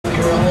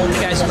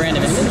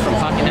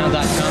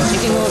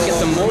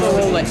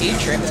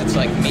Atrix. It's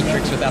like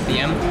Matrix without the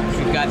M.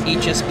 We've got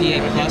HSPA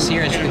Plus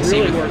here, as you can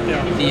see with the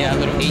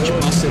little H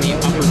plus in the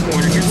upper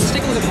corner here. Let's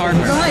take a look at the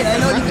hardware.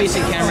 Front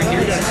facing camera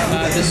here.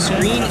 The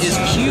screen is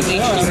QHD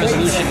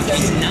resolution,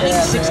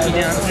 960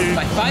 down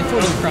by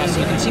 540 across. So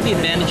you can see the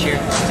advantage here.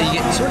 So you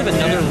get sort of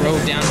another row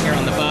down here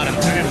on the bottom.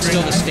 It's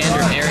still the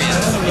standard area.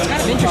 It's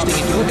kind of interesting.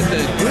 If you look at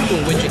the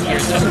Google widget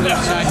here, it doesn't go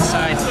side to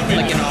side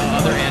like in all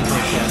other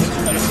Android phones.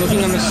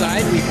 Looking on the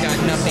side, we've got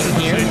nothing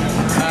here.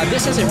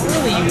 This has a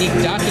really unique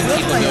docking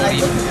capability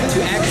to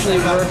actually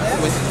work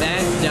with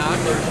that dock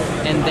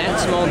and that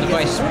small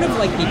device, sort of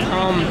like the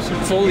Palm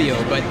Folio,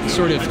 but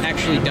sort of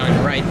actually done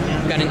right.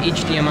 We've got an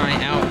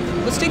HDMI out.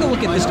 Let's take a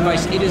look at this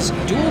device. It is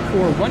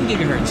dual-core 1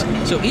 gigahertz,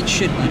 so it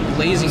should be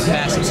blazing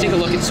fast. Let's take a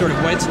look at sort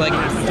of what it's like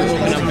to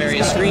open up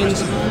various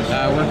screens.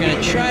 We're going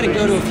to try to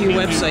go to a few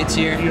websites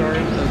here.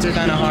 It's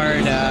kind of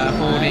hard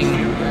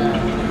holding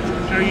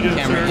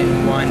camera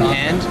in one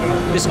hand.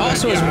 This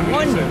also has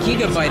 1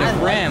 gigabyte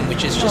of RAM,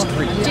 which is just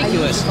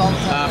ridiculous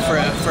for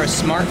a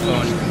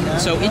smartphone.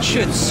 So it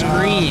should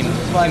scream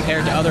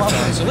compared to other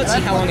phones. So let's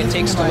see how long it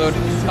takes to load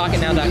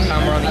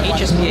Pocketnow.com. We're on the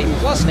HSPA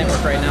Plus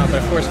network right now,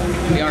 but of course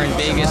we are in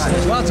Vegas and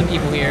there's lots of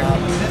people here.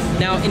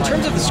 Now, in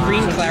terms of the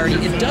screen clarity,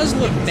 it does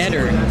look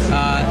better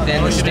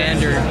than the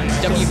standard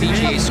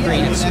WVGA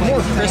screen. It's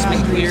more crisp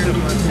and clear,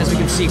 as we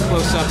can see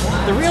close up.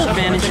 The real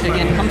advantage,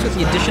 again, comes with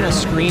the additional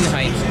screen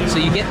height, so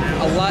you get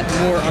a lot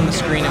more on the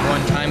screen at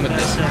one time with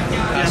this.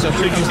 So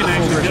here comes the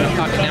full version of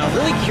Pocketnow.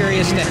 Really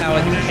curious to how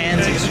it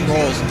pans and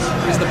scrolls,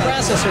 because the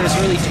processor is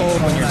really told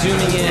when you're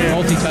zooming in,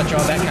 multi-touch,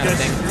 all that kind of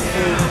thing.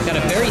 Got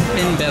a very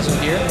thin bezel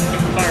here.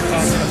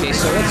 Okay,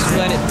 so let's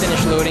let it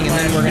finish loading, and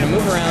then we're going to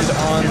move around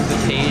on the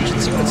page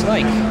and see what it's like.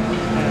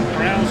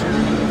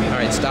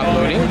 Alright, stop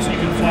loading.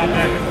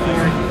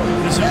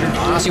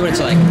 See what it's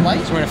like.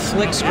 So we're going to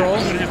flick scroll.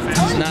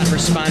 It's not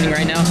responding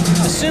right now.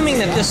 Assuming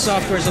that this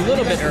software is a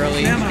little bit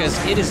early, because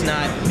it is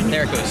not.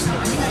 There it goes.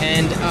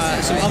 And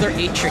some other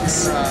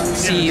Atrix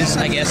Cs,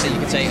 I guess that you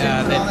could say,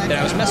 that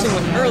I was messing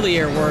with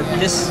earlier were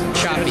this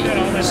choppy.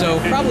 So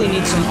probably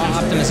need some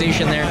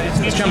optimization there.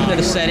 Let's jump into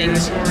the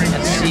settings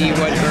and see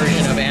what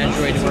version of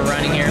Android we're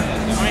running here.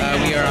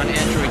 We are on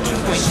Android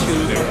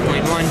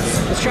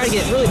 2.2.1. Let's try to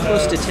get really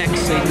close to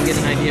text so you can get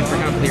an idea for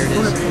how clear it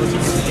is.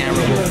 If the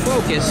camera will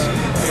focus.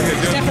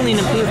 It's definitely an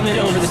improvement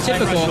over the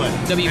typical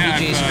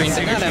WVGA screen,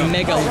 but not a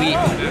mega leap.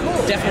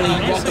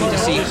 Definitely welcome to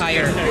see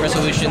higher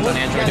resolutions on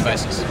Android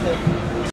devices.